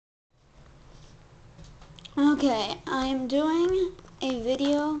Okay, I'm doing a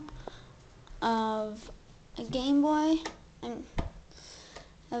video of a Game Boy,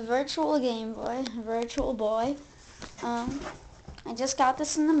 a virtual Game Boy, a virtual boy. I just got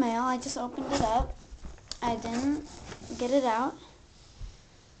this in the mail. I just opened it up. I didn't get it out.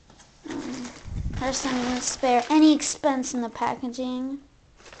 First, I'm going to spare any expense in the packaging.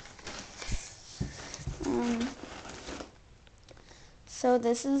 So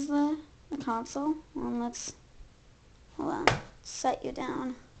this is the console. Let's hold on. Set you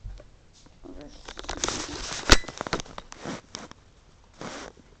down over here.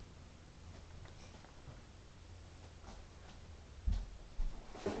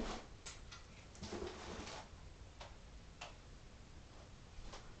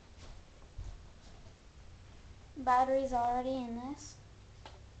 Battery's already in this.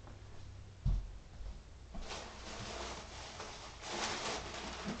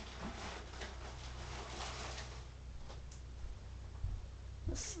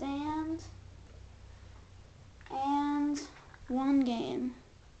 The stand and one game.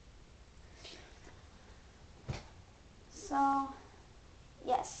 So,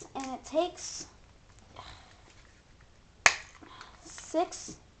 yes, and it takes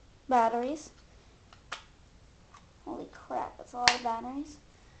 6 batteries. Holy crap, that's a lot of batteries.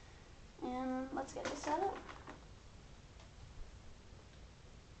 And let's get this set up.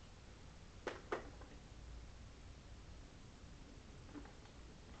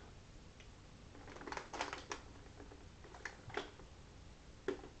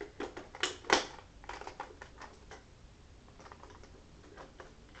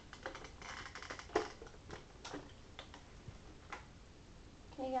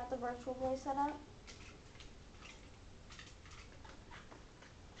 Okay, got the Virtual Boy set up.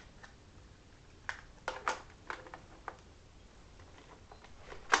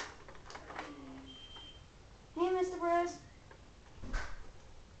 Hey, Mr. Bruce.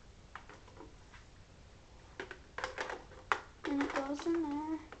 And it goes in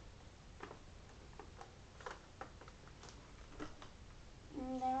there.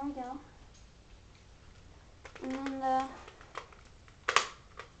 And there we go. And then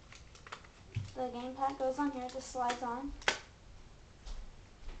the game pack goes on here, just slides on.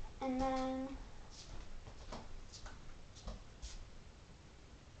 And then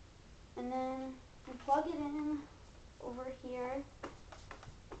you plug it in over here.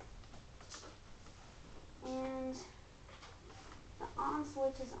 And the on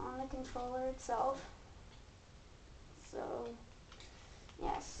switch is on the controller itself. So,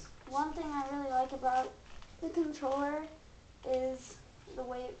 yes. One thing I really like about the controller is the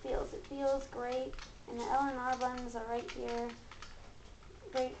way it feels. It feels great, and the L and R buttons are right here.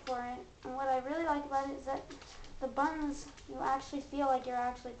 Great for it. And what I really like about it is that the buttons, you actually feel like you're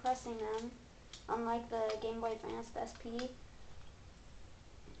actually pressing them, unlike the Game Boy Advance SP.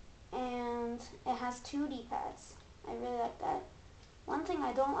 And it has 2 D-pads. I really like that. One thing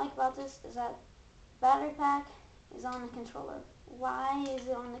I don't like about this is that battery pack is on the controller. Why is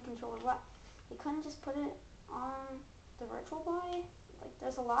it on the controller? Why? They couldn't just put it on the Virtual Boy? Like,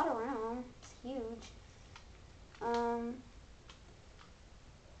 there's a lot of room. It's huge.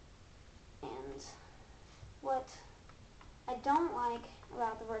 And what I don't like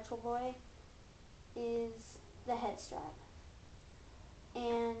about the Virtual Boy is the head strap.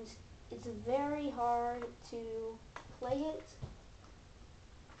 And it's very hard to play it.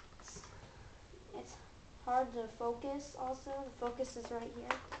 It's hard to focus also. The focus is right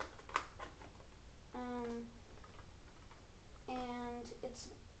here. And it's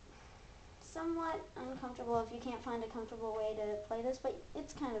somewhat uncomfortable if you can't find a comfortable way to play this, but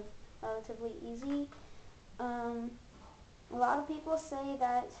it's kind of relatively easy. A lot of people say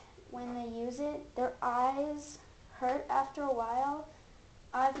that when they use it, their eyes hurt after a while.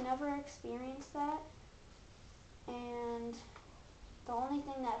 I've never experienced that, and the only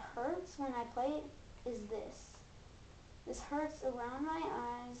thing that hurts when I play it is this. This hurts around my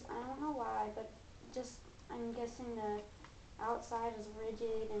eyes. I don't know why, but just, I'm guessing the outside is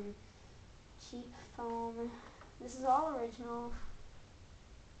rigid and cheap foam. This is all original.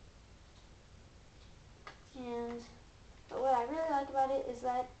 But what I really like about it is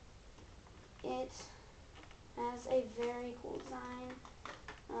that it has a very cool design.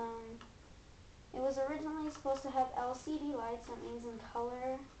 It was originally supposed to have LCD lights, that means in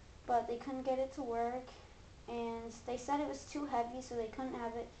color, but they couldn't get it to work, and they said it was too heavy, so they couldn't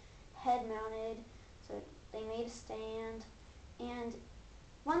have it head mounted, so they made a stand. And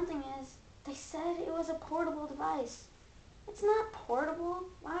one thing is, they said it was a portable device. It's not portable.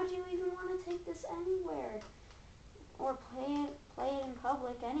 Why would you even want to take this anywhere? Or play it in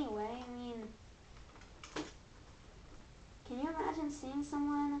public anyway? I mean, Can you imagine seeing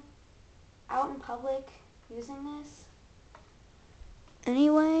someone out in public using this?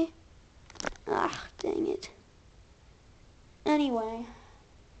 Anyway, dang it. Anyway,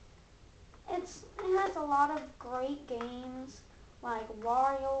 it has a lot of great games like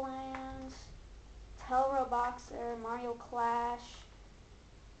Wario Land, Tell Boxer, Mario Clash,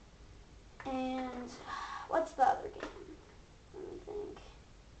 and what's the other game? Let me think.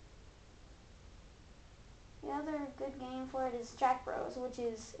 The other good game for it is Jack Bros, which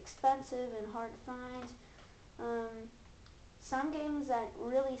is expensive and hard to find. Some games that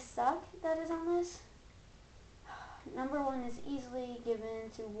really suck that is on this. Number one is easily given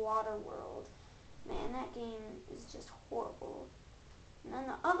to Waterworld. Man, that game is just horrible. And then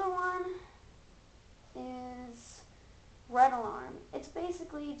the other one is Red Alarm. It's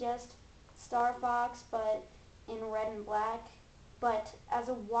basically just Star Fox, but in red and black, but as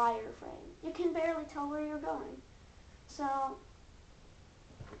a wireframe. You can barely tell where you're going. So,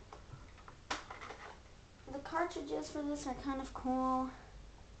 the cartridges for this are kind of cool.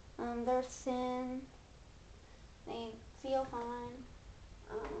 They're thin. They feel fine.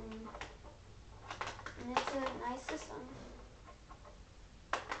 And it's a nice system.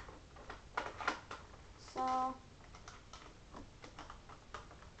 So,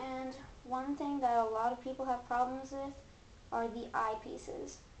 and one thing that a lot of people have problems with are the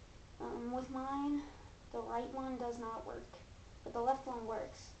eyepieces. With mine, the right one does not work, but the left one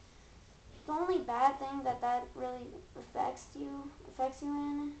works. The only bad thing that really affects you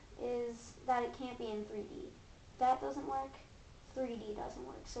in is that it can't be in 3D. That doesn't work, 3D doesn't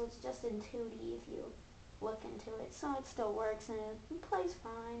work, so it's just in 2D if you look into it. So it still works and it plays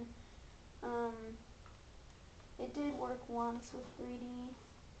fine. It did work once with 3D,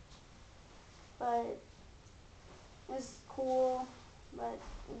 but it was cool, but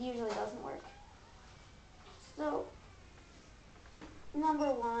it usually doesn't work. So,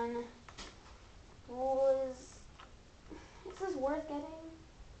 number one rule is this worth getting?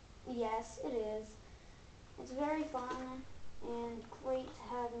 Yes, it is. It's very fun and great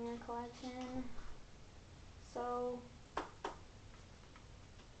to have in your collection. So,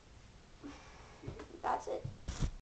 that's it.